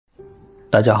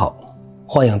大家好，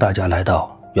欢迎大家来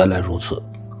到原来如此。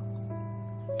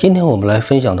今天我们来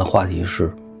分享的话题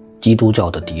是基督教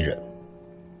的敌人。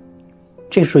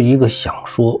这是一个想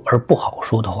说而不好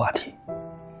说的话题，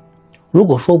如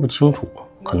果说不清楚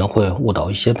可能会误导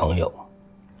一些朋友，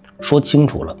说清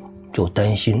楚了就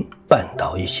担心绊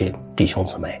倒一些弟兄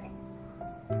姊妹。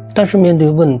但是面对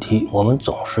问题我们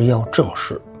总是要正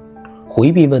视，回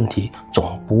避问题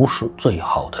总不是最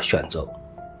好的选择。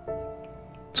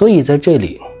所以在这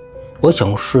里我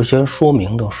想事先说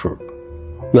明的是，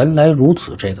原来如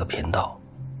此这个频道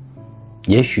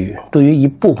也许对于一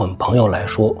部分朋友来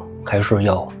说还是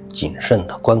要谨慎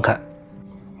的观看，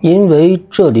因为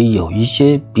这里有一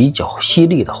些比较犀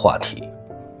利的话题，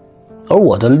而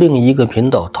我的另一个频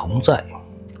道同在，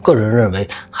个人认为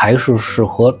还是适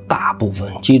合大部分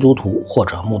基督徒或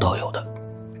者慕道友的。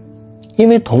因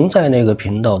为同在那个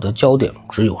频道的焦点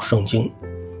只有圣经，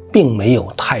并没有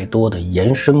太多的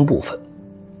延伸部分。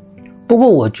不过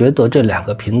我觉得这两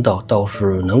个频道倒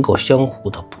是能够相互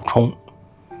的补充，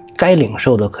该领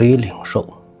受的可以领受，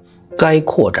该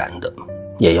扩展的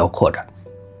也要扩展。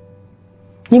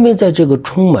因为在这个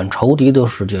充满仇敌的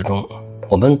世界中，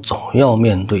我们总要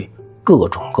面对各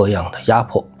种各样的压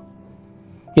迫，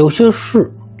有些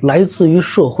是来自于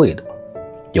社会的，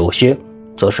有些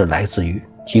则是来自于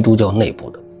基督教内部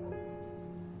的。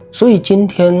所以今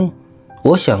天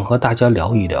我想和大家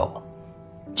聊一聊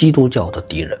基督教的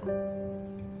敌人。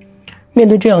面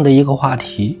对这样的一个话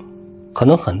题，可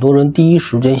能很多人第一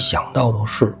时间想到的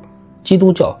是基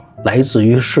督教来自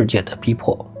于世界的逼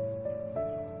迫。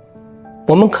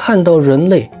我们看到人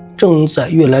类正在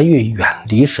越来越远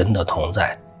离神的同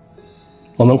在，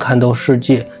我们看到世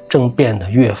界正变得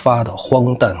越发的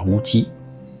荒诞无稽，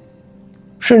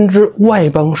甚至外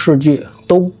邦世界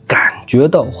都感觉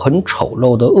到很丑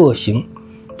陋的恶行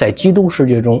在基督世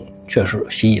界中却是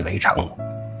习以为常的。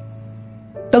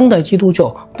当代基督教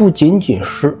不仅仅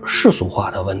是世俗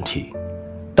化的问题，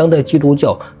当代基督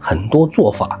教很多做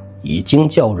法已经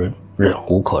叫人忍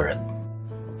无可忍。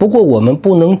不过我们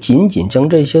不能仅仅将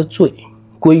这些罪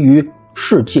归于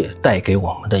世界带给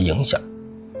我们的影响。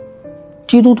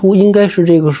基督徒应该是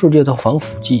这个世界的防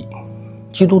腐剂，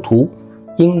基督徒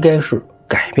应该是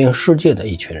改变世界的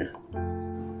一群人。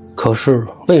可是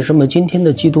为什么今天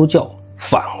的基督教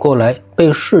反过来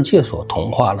被世界所同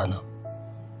化了呢？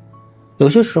有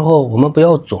些时候我们不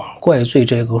要总怪罪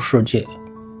这个世界，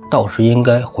倒是应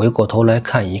该回过头来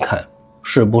看一看，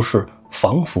是不是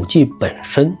防腐剂本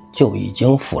身就已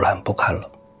经腐烂不堪了。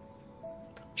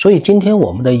所以今天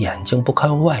我们的眼睛不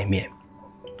看外面，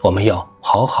我们要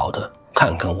好好的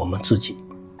看看我们自己。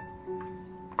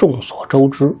众所周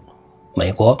知，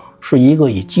美国是一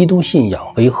个以基督信仰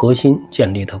为核心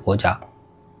建立的国家。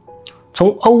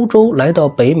从欧洲来到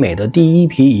北美的第一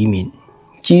批移民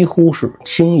几乎是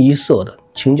清一色的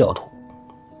清教徒，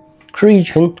是一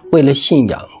群为了信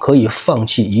仰可以放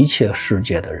弃一切世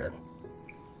界的人。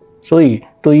所以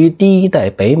对于第一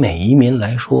代北美移民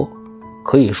来说，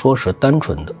可以说是单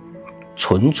纯的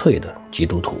纯粹的基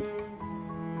督徒。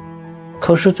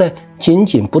可是在仅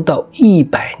仅不到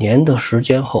100年的时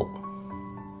间后，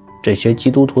这些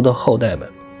基督徒的后代们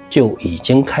就已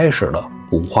经开始了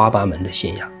五花八门的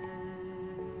信仰。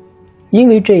因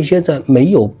为这些在没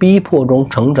有逼迫中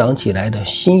成长起来的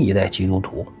新一代基督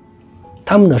徒，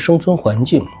他们的生存环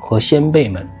境和先辈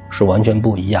们是完全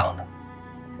不一样的，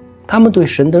他们对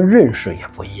神的认识也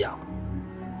不一样，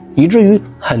以至于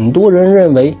很多人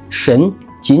认为神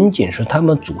仅仅是他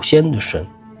们祖先的神，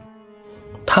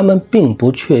他们并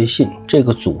不确信这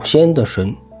个祖先的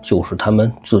神就是他们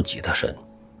自己的神，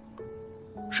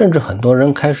甚至很多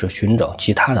人开始寻找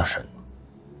其他的神。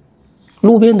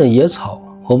路边的野草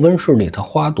和温室里的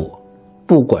花朵，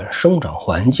不管生长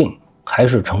环境还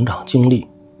是成长经历，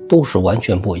都是完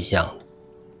全不一样的。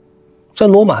在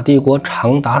罗马帝国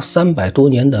长达300多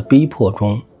年的逼迫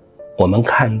中，我们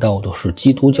看到的是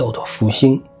基督教的复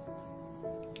兴，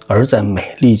而在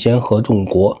美利坚合众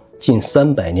国近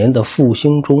300年的复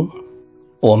兴中，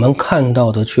我们看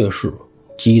到的却是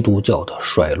基督教的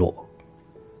衰落。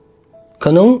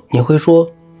可能你会说，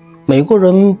美国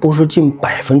人不是近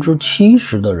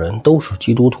70%的人都是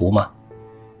基督徒吗？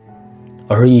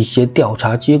而一些调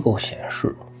查机构显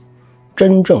示，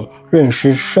真正认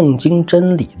识圣经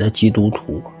真理的基督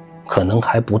徒可能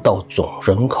还不到总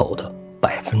人口的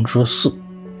4%。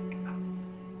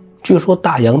据说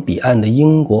大洋彼岸的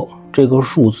英国，这个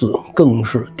数字更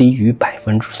是低于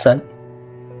3%。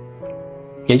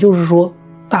也就是说，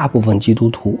大部分基督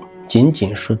徒仅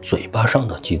仅是嘴巴上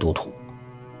的基督徒，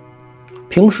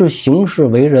平时行事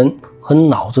为人和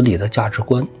脑子里的价值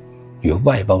观与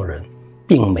外邦人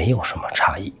并没有什么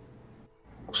差异。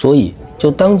所以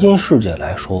就当今世界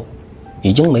来说，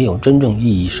已经没有真正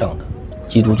意义上的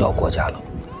基督教国家了。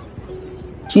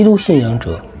基督信仰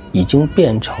者已经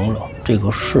变成了这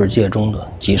个世界中的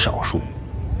极少数。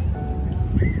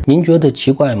您觉得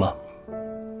奇怪吗？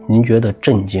您觉得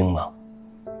震惊吗？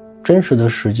真实的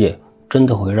世界真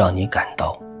的会让你感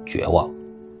到绝望。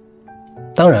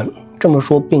当然，这么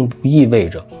说并不意味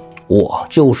着我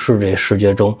就是这世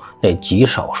界中那极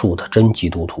少数的真基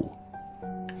督徒。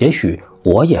也许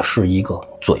我也是一个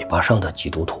嘴巴上的基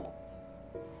督徒，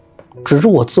只是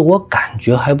我自我感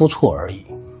觉还不错而已。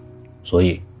所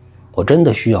以我真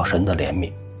的需要神的怜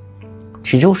悯，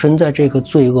祈求神在这个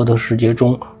罪恶的世界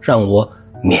中让我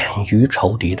免于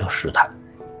仇敌的试探。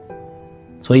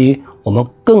所以我们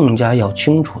更加要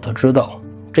清楚地知道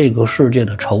这个世界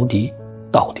的仇敌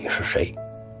到底是谁。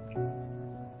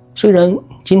虽然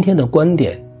今天的观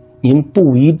点您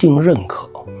不一定认可，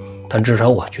但至少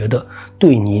我觉得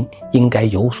对您应该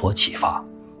有所启发。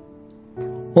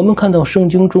我们看到圣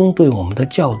经中对我们的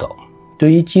教导，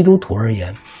对于基督徒而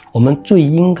言，我们最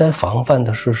应该防范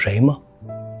的是谁吗？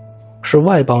是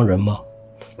外邦人吗？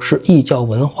是异教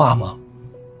文化吗？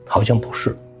好像不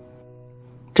是。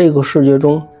这个世界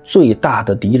中最大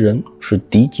的敌人是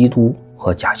敌基督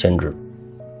和假先知。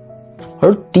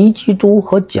而敌基督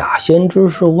和假先知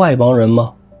是外邦人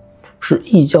吗？是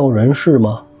异教人士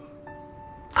吗？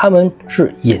他们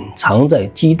是隐藏在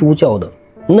基督教的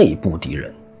内部敌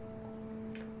人。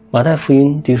马太福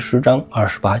音第10章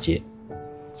28节，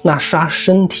那杀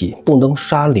身体不能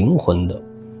杀灵魂的，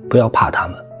不要怕他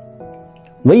们，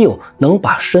唯有能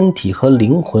把身体和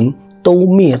灵魂都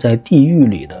灭在地狱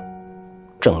里的，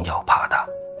正要怕他。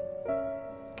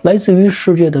来自于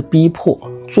世界的逼迫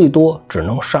最多只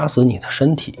能杀死你的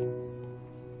身体，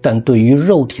但对于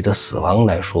肉体的死亡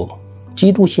来说，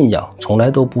基督信仰从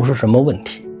来都不是什么问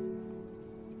题，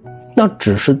那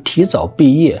只是提早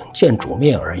毕业见主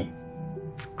面而已，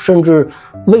甚至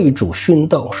为主殉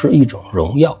道是一种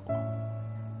荣耀，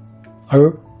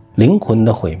而灵魂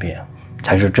的毁灭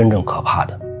才是真正可怕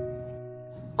的。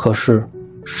可是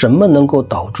什么能够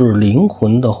导致灵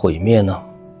魂的毁灭呢？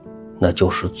那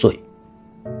就是罪。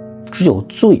只有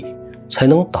罪才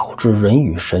能导致人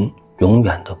与神永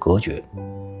远的隔绝。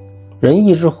人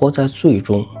一直活在罪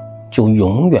中，就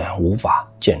永远无法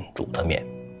见主的面。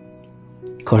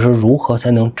可是如何才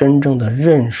能真正的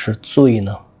认识罪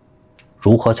呢？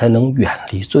如何才能远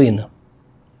离罪呢？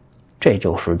这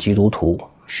就是基督徒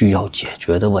需要解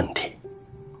决的问题。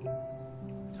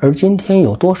而今天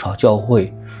有多少教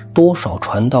会，多少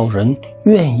传道人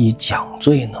愿意讲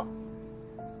罪呢？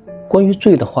关于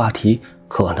罪的话题，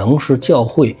可能是教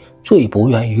会最不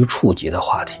愿意触及的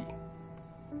话题，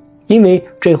因为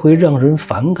这会让人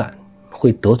反感，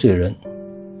会得罪人。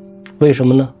为什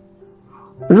么呢？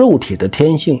肉体的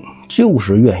天性就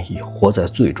是愿意活在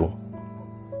罪中。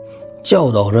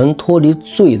教导人脱离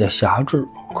罪的辖制，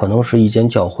可能是一间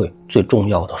教会最重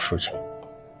要的事情。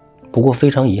不过非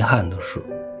常遗憾的是，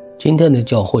今天的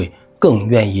教会更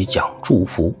愿意讲祝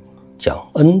福，讲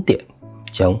恩典，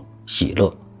讲喜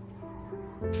乐。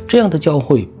这样的教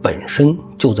会本身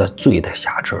就在罪的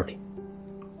辖制里。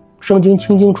圣经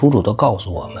清清楚楚地告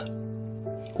诉我们，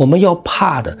我们要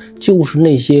怕的就是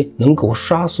那些能够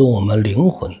杀死我们灵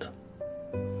魂的。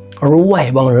而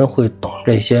外邦人会懂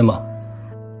这些吗？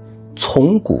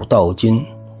从古到今，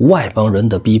外邦人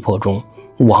的逼迫中，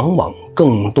往往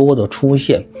更多的出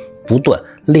现不断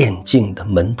炼净的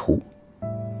门徒。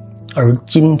而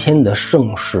今天的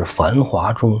盛世繁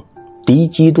华中，敌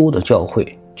基督的教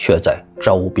会却在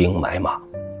招兵买马。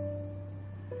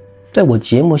在我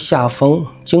节目下方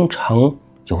经常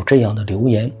有这样的留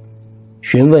言，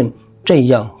询问这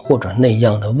样或者那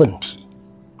样的问题。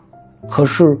可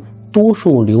是多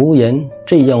数留言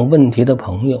这样问题的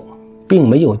朋友，并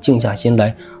没有静下心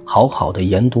来好好的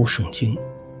研读圣经。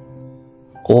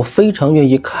我非常愿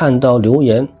意看到留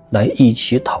言来一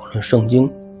起讨论圣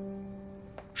经，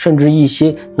甚至一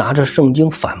些拿着圣经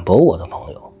反驳我的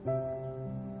朋友。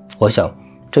我想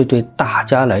这对大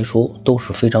家来说都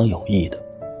是非常有益的。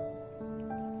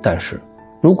但是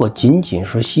如果仅仅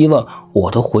是希望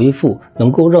我的回复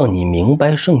能够让你明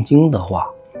白圣经的话，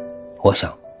我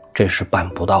想这是办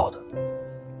不到的。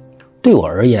对我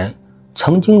而言，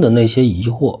曾经的那些疑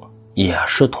惑也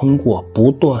是通过不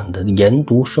断的研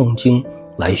读圣经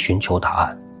来寻求答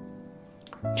案。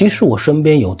即使我身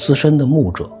边有资深的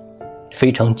牧者，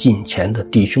非常近前的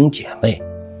弟兄姐妹，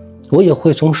我也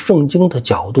会从圣经的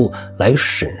角度来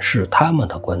审视他们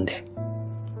的观点，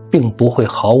并不会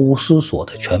毫无思索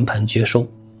的全盘接收。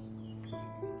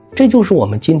这就是我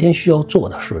们今天需要做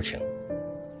的事情。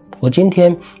我今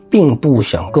天并不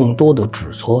想更多的指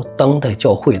责当代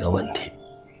教会的问题，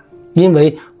因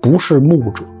为不是牧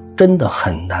者，真的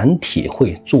很难体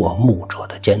会做牧者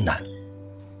的艰难。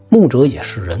牧者也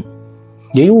是人，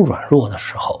也有软弱的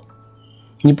时候。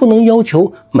你不能要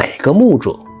求每个牧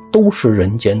者都是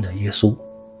人间的耶稣，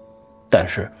但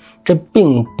是这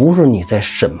并不是你在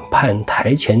审判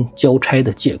台前交差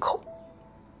的借口。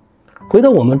回到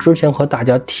我们之前和大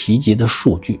家提及的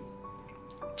数据，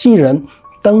既然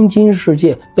当今世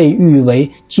界被誉为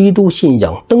基督信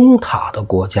仰灯塔的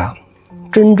国家，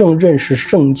真正认识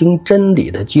圣经真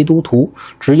理的基督徒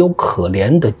只有可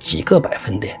怜的几个百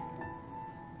分点，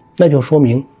那就说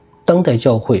明当代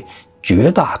教会绝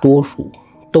大多数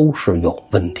都是有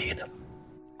问题的。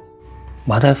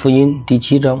马太福音第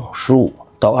7章15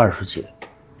到20节，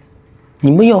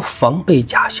你们要防备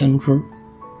假先知，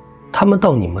他们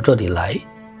到你们这里来，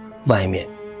外面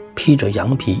披着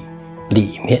羊皮，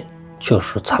里面却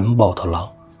是残暴的狼。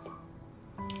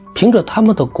凭着他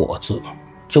们的果子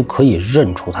就可以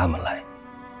认出他们来。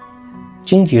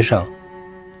经济上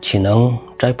岂能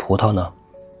摘葡萄呢？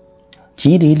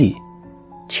蒺藜里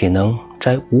岂能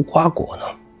摘无花果呢？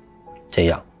这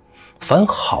样，凡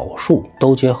好树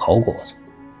都结好果子，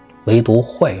唯独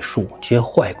坏树结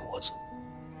坏果子。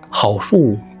好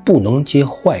树不能结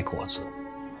坏果子，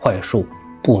坏树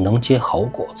不能结好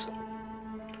果子。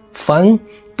凡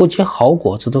不结好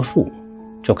果子的树，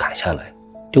就砍下来，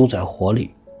丢在火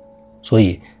里。所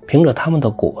以，凭着他们的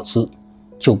果子，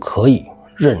就可以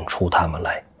认出他们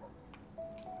来。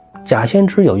假先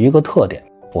知有一个特点，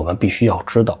我们必须要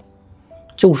知道，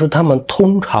就是他们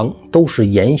通常都是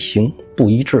言行不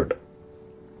一致的。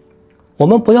我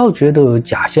们不要觉得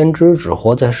假先知只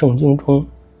活在圣经中，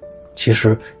其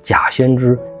实假先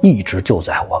知一直就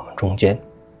在我们中间。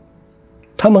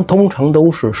他们通常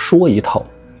都是说一套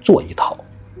做一套。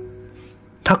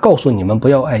他告诉你们不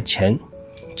要爱钱，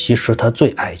其实他最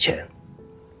爱钱。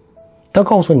他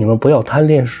告诉你们不要贪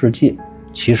恋世界，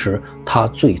其实他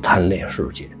最贪恋世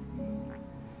界。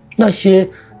那些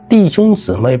弟兄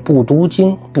姊妹不读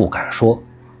经不敢说，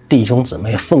弟兄姊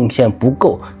妹奉献不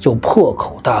够就破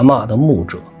口大骂的牧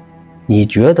者，你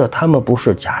觉得他们不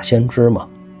是假先知吗？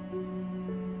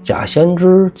假先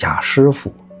知假师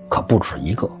傅可不止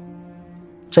一个，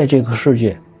在这个世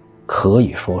界可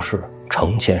以说是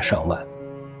成千上万，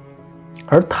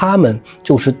而他们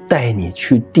就是带你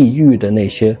去地狱的那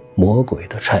些魔鬼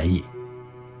的差役。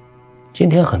今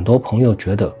天很多朋友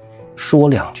觉得说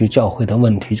两句教会的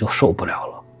问题就受不了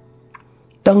了，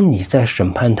当你在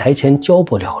审判台前交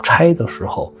不了差的时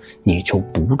候，你就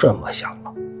不这么想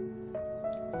了。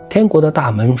天国的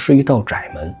大门是一道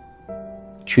窄门，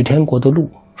去天国的路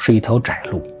是一条窄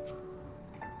路。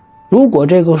如果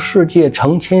这个世界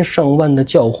成千上万的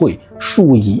教会，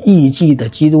数以亿计的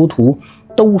基督徒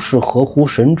都是合乎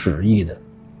神旨意的，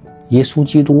耶稣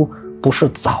基督不是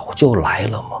早就来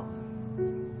了吗？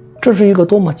这是一个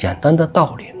多么简单的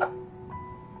道理呢？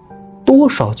多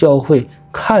少教会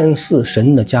看似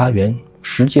神的家园，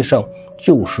实际上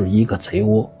就是一个贼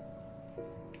窝。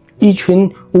一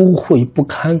群污秽不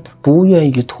堪、不愿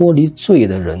意脱离罪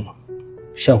的人，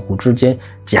相互之间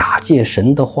假借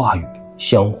神的话语，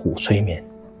相互催眠。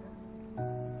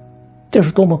这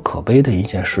是多么可悲的一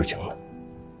件事情呢？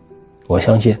我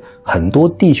相信很多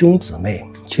弟兄姊妹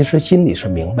其实心里是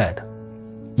明白的，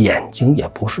眼睛也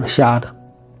不是瞎的，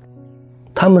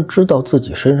他们知道自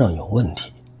己身上有问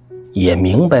题，也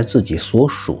明白自己所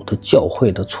属的教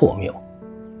会的错谬，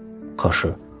可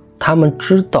是他们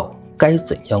知道该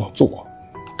怎样做，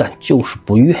但就是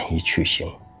不愿意去行。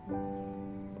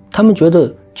他们觉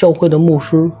得教会的牧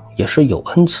师也是有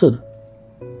恩赐的，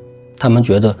他们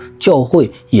觉得教会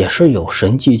也是有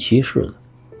神迹奇事的，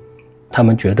他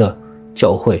们觉得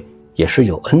教会也是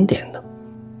有恩典的。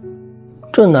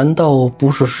这难道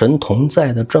不是神同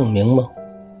在的证明吗？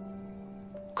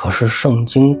可是圣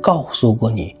经告诉过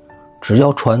你，只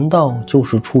要传道就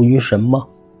是出于神吗？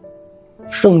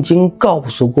圣经告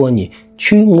诉过你，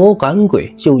驱魔赶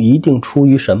鬼就一定出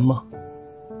于神吗？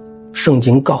圣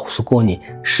经告诉过你，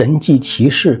神迹奇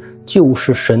事就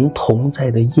是神同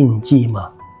在的印记吗？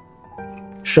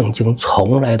圣经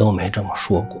从来都没这么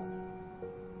说过。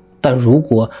但如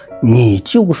果你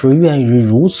就是愿意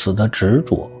如此的执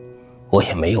着，我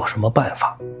也没有什么办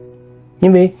法，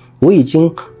因为我已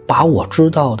经把我知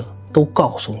道的都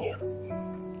告诉你了。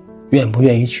愿不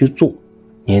愿意去做，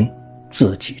您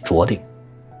自己酌定。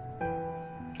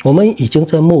我们已经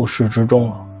在末世之中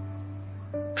了，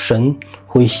神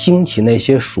会兴起那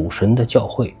些属神的教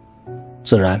会，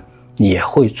自然也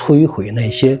会摧毁那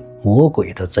些魔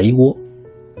鬼的贼窝。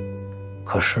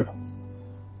可是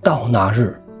到那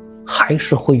日，还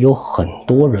是会有很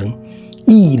多人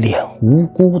一脸无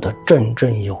辜的振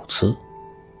振有词。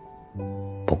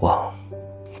不过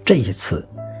这一次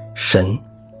神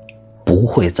不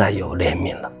会再有怜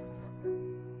悯了。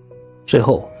最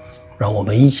后让我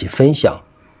们一起分享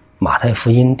马太福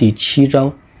音第7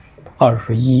章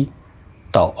21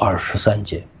到23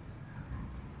节。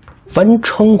凡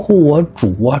称呼我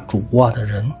主啊主啊的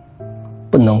人，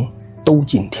不能都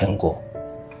进天国，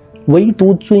唯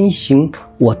独遵行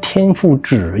我天父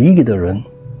旨意的人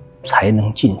才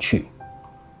能进去。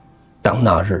当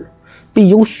那日，必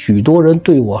有许多人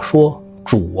对我说，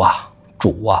主啊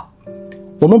主啊，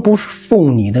我们不是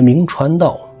奉你的名传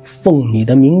道，奉你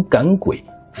的名赶鬼，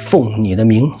奉你的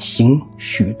名行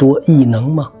许多异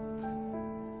能吗？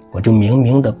我就明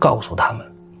明地告诉他们，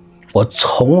我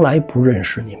从来不认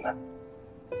识你们，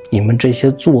你们这些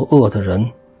作恶的人，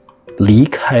离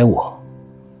开我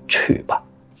去吧。